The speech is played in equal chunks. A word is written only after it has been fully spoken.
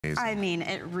I mean,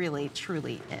 it really,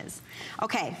 truly is.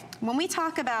 Okay, when we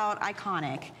talk about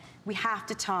iconic, we have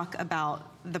to talk about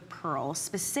the pearl,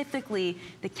 specifically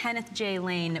the Kenneth J.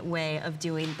 Lane way of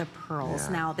doing the pearls.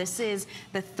 Yeah. Now, this is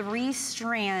the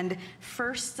 3-strand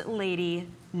First Lady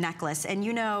necklace, and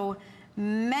you know,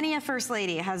 many a First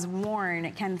Lady has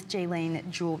worn Kenneth J. Lane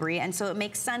jewelry, and so it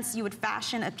makes sense you would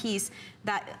fashion a piece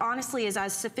that honestly is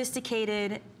as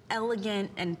sophisticated,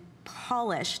 elegant, and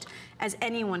polished as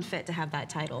anyone fit to have that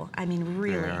title. I mean,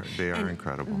 really. They are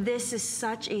incredible. This is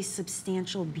such a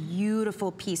substantial,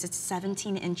 beautiful piece. It's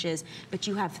 17 inches, but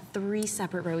you have 3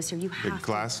 separate rows here. You have to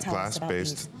tell us about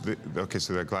these. Okay,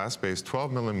 so they're glass-based,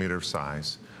 12mm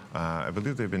size. I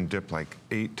believe they've been dipped like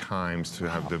 8 times to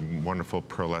have the wonderful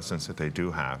pearlescence that they do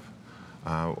have.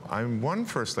 One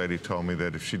First Lady told me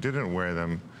that if she didn't wear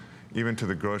them, even to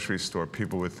the grocery store,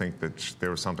 people would think that there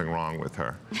was something wrong with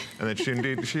her. And that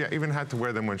she even had to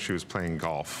wear them when she was playing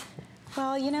golf.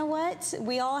 Well, you know what?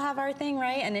 We all have our thing,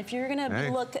 right? And if you're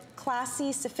gonna look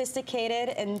classy, sophisticated,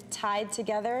 and tied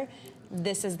together,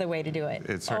 this is the way to do it.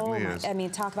 It certainly is. I mean,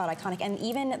 talk about iconic. And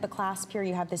even the clasp here,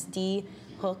 you have this D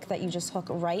hook that you just hook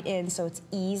right in, so it's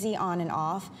easy on and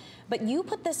off. But you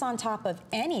put this on top of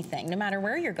anything, no matter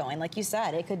where you're going. Like you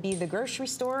said, it could be the grocery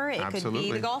store, it could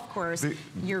be the golf course.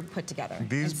 You're put together.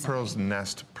 These pearls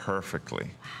nest perfectly.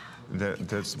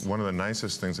 That's one of the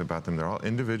nicest things about them. They're all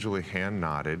individually hand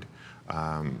knotted,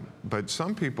 but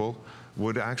some people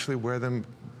would actually wear them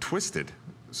twisted.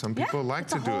 Some people like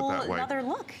to do it that way. Another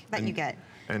look that you get.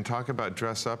 And talk about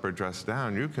dress up or dress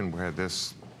down. You can wear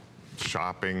this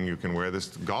shopping, you can wear this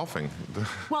golfing.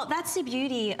 Well, that's the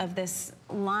beauty of this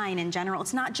line in general.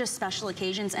 It's not just special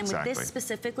occasions, and with this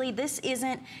specifically, this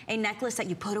isn't a necklace that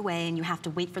you put away and you have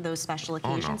to wait for those special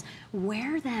occasions. Oh,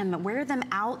 no. Wear them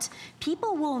out.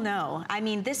 People will know. I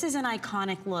mean, this is an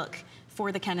iconic look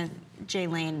for the Kenneth J.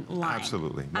 Lane line.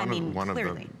 Absolutely.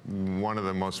 Clearly. One of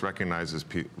the most recognized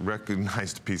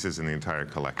pieces in the entire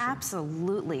collection.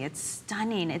 Absolutely. It's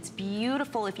stunning. It's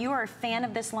beautiful. If you are a fan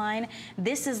of this line,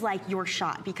 this is like your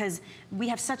shot because we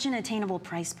have such an attainable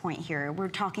price point here. We're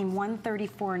talking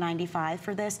 $134.95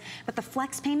 for this, but the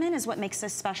flex payment is what makes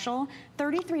this special.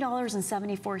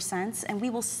 $33.74, and we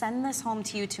will send this home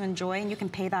to you to enjoy, and you can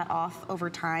pay that off over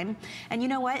time. And you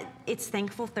know what? It's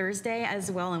Thankful Thursday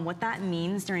as well, and what that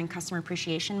means during Customer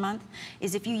Appreciation Month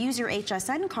is if you use your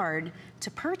HSN card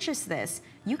to purchase this,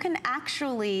 you can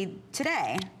actually,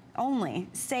 today, only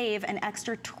save an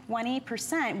extra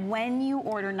 20% when you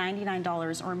order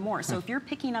 $99 or more. So if you're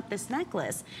picking up this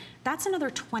necklace, that's another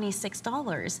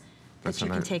 $26 that you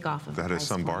can take off of the price That is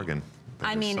some point. bargain.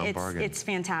 I mean, it's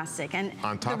fantastic. And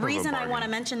the reason I want to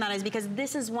mention that is because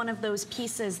this is one of those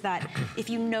pieces that if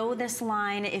you know this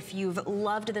line, if you've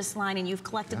loved this line and you've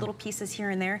collected little pieces here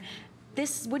and there,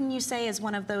 this, wouldn't you say, is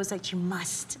one of those that you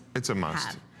must It's a must.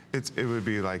 have. It would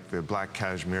be like the black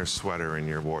cashmere sweater in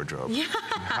your wardrobe. Yeah.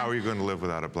 How are you going to live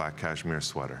without a black cashmere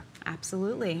sweater?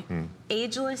 Absolutely.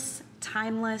 Ageless,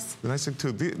 timeless. The nice thing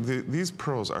too, these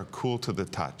pearls are cool to the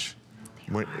touch.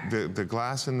 The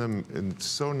glass in them, it's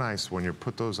so nice when you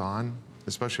put those on,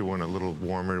 especially when a little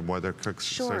warmer weather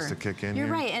starts to kick in. You're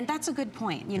right, and that's a good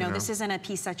point. You know, this isn't a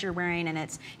piece that you're wearing and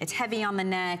it's heavy on the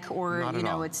neck, or you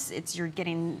know, it's you're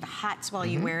getting hot while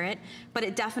you wear it. But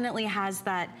it definitely has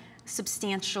that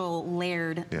substantial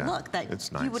layered look that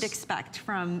you would expect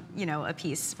from, you know, a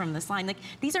piece from this line. Like,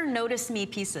 these are notice me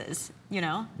pieces, you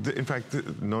know? In fact,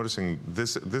 noticing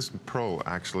this pearl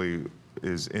actually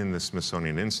is in the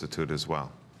Smithsonian Institute as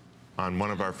well, on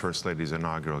one of our First Lady's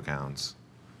inaugural gowns.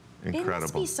 Incredible. It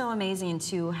must be so amazing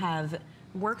to have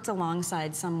worked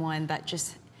alongside someone that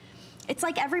just, it's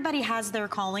like everybody has their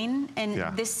calling,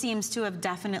 and this seems to have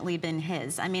definitely been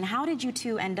his. I mean, how did you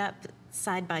two end up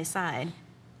side by side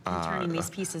and turning these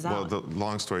pieces out? Well, the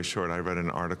long story short, I read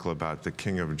an article about the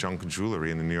king of junk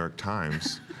jewelry in the New York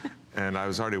Times, and I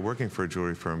was already working for a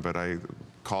jewelry firm, but I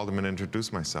called him and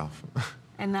introduced myself.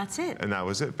 And that's it. And that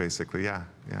was it, basically. Yeah.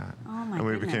 Oh my And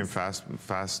we goodness. became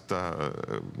fast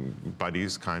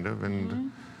buddies, kind of,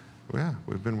 and yeah,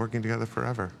 we've been working together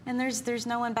forever. And there's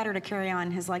no one better to carry on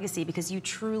his legacy because you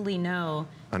truly know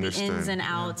the ins and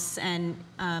outs and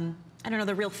I don't know,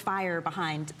 the real fire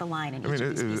behind the line in each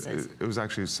of these pieces. It was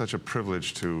actually such a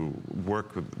privilege to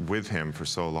work with him for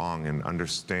so long and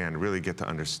really get to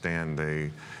understand the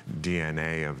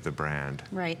DNA of the brand.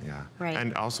 Right, right.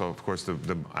 And also, of course,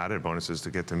 the added bonus is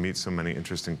to get to meet so many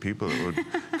interesting people that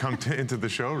would come into the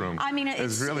showroom. I mean,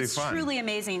 it's really fun. Truly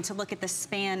amazing to look at the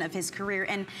span of his career.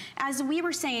 And as we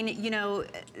were saying, you know,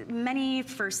 many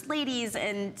First Ladies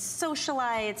and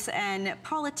socialites and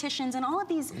politicians and all of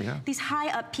these high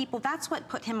up people, that's what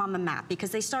put him on the map,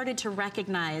 because they started to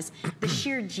recognize the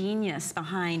sheer genius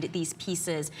behind these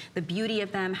pieces, the beauty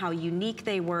of them, how unique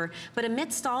they were. But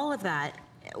amidst all of that,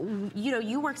 you know,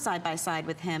 you work side by side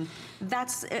with him.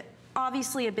 That's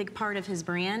obviously a big part of his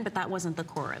brand, but that wasn't the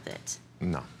core of it.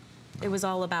 No. It was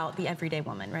all about the everyday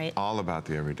woman, right? All about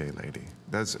the everyday lady.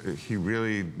 He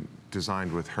really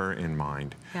designed with her in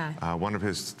mind. Yeah. One of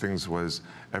his things was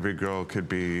every girl could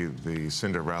be the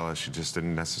Cinderella. She just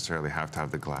didn't necessarily have to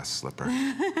have the glass slipper.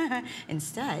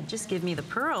 Instead, just give me the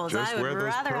pearls. Just I would wear those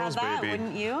rather pearls, have that, baby.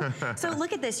 wouldn't you? So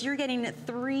look at this. You're getting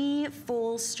 3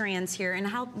 full strands here. And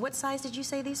what size did you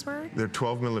say these were? They're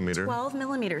 12 millimeter. 12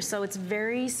 millimeters. So it's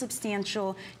very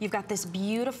substantial. You've got this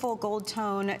beautiful gold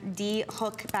tone D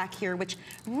hook back here, which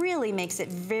really makes it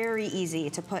very easy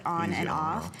to put on and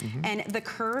off. And the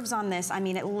curves on this, I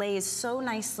mean, it lays so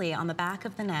nicely on the back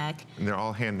of the neck. And they're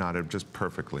all hand knotted just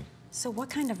perfectly. So what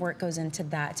kind of work goes into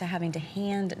that, to having to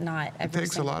hand knot every single piece? It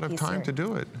takes a lot of time here? to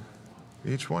do it,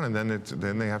 each one, and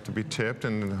then they have to be tipped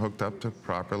and hooked up to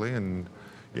properly, and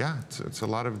yeah, it's a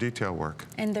lot of detail work.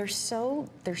 And they're so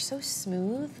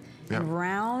smooth and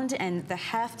round, and the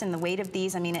heft and the weight of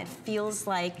these, I mean, it feels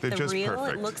like the real.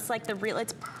 Perfect. It looks like the real.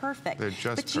 It's perfect. They're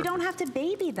just But you don't have to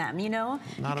baby them, you know?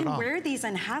 Not you can at all. wear these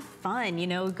and have fun, you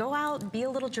know? Go out, be a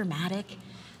little dramatic.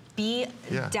 Be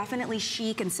definitely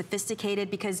chic and sophisticated,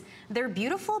 because they're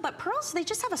beautiful, but pearls, they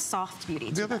just have a soft beauty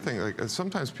to them. The other thing, like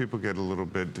sometimes people get a little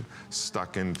bit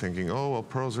stuck in thinking, oh, well,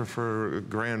 pearls are for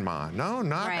grandma. No,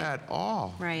 not at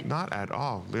all. Right. Not at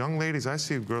all. The young ladies, I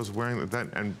see girls wearing that,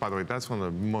 and by the way, that's one of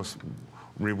the most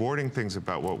rewarding things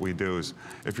about what we do is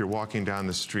if you're walking down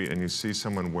the street and you see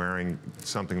someone wearing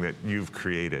something that you've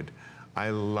created. I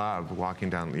love walking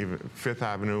down even Fifth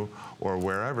Avenue or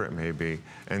wherever it may be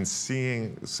and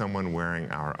seeing someone wearing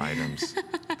our items.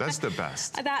 That's the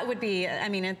best. That would be, I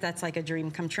mean, that's like a dream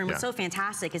come true. And what's so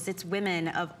fantastic is it's women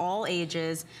of all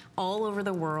ages, all over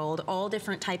the world, all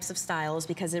different types of styles,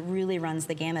 because it really runs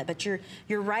the gamut. But you're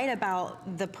right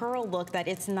about the pearl look, that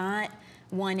it's not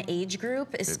one age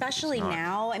group, especially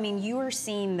now. I mean, you are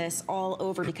seeing this all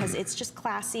over because it's just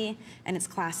classy and it's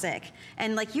classic.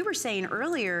 And like you were saying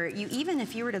earlier, even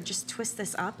if you were to just twist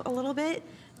this up a little bit,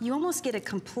 you almost get a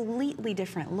completely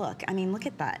different look. I mean, look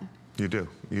at that. You do,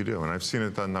 and I've seen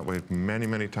it done that way many,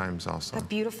 many times also. A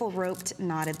beautiful roped,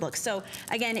 knotted look. So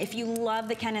again, if you love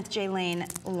the Kenneth J. Lane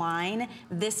line,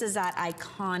 this is that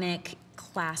iconic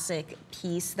classic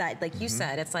piece that, like you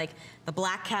said, it's like the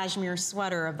black cashmere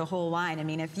sweater of the whole line. I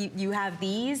mean, if you have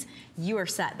these, you are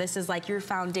set. This is like your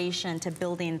foundation to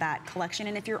building that collection.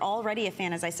 And if you're already a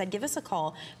fan, as I said, give us a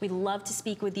call. We'd love to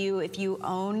speak with you. If you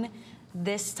own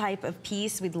this type of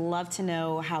piece, we'd love to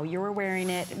know how you're wearing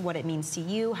it, what it means to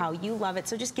you, how you love it.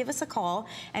 So just give us a call,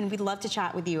 and we'd love to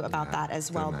chat with you about that as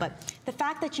well. But the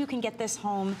fact that you can get this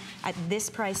home at this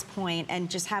price point and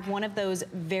just have one of those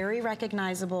very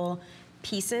recognizable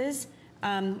pieces,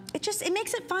 it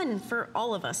makes it fun for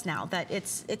all of us now, that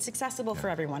it's accessible for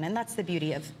everyone. And that's the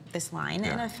beauty of this line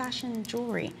and of fashion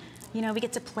jewelry. You know, we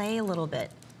get to play a little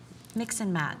bit, mix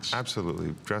and match.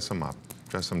 Absolutely, dress them up,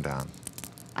 dress them down.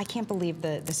 I can't believe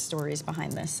the stories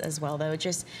behind this as well, though.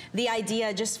 Just the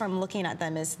idea, just from looking at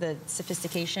them, is the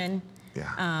sophistication.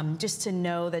 Just to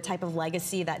know the type of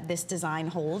legacy that this design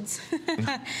holds.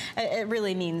 It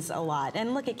really means a lot.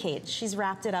 And look at Kate, she's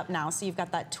wrapped it up now, so you've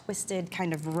got that twisted,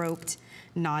 kind of roped,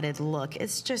 knotted look.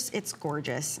 It's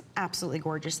gorgeous, absolutely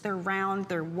gorgeous. They're round,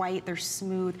 they're white, they're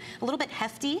smooth, a little bit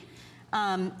hefty.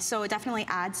 So it definitely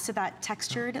adds to that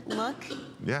textured look.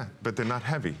 Yeah, but they're not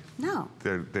heavy. No.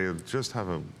 They just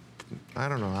have I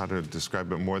don't know how to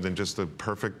describe it more than just a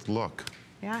perfect look.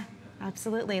 Yeah.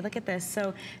 Absolutely, look at this.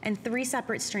 So, and 3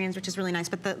 separate strands, which is really nice,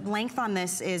 but the length on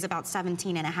this is about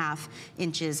 17.5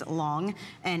 inches long.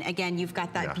 And again, you've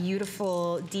got that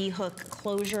beautiful D-hook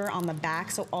closure on the back,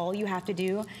 so all you have to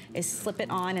do is slip it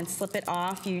on and slip it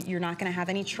off. You're not gonna have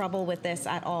any trouble with this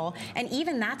at all. And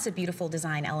even that's a beautiful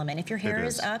design element. If your hair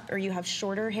is up or you have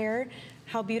shorter hair,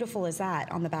 how beautiful is that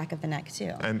on the back of the neck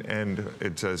too? And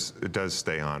it does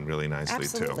stay on really nicely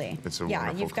too. It's a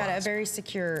wonderful you've got a very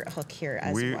secure hook here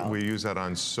as well. We use that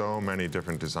on so many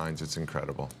different designs. It's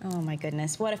incredible. Oh my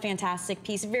goodness, what a fantastic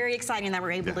piece. Very exciting that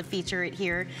we're able to feature it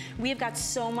here. We've got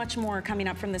so much more coming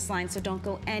up from this line, so don't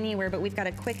go anywhere, but we've got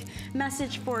a quick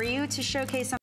message for you to showcase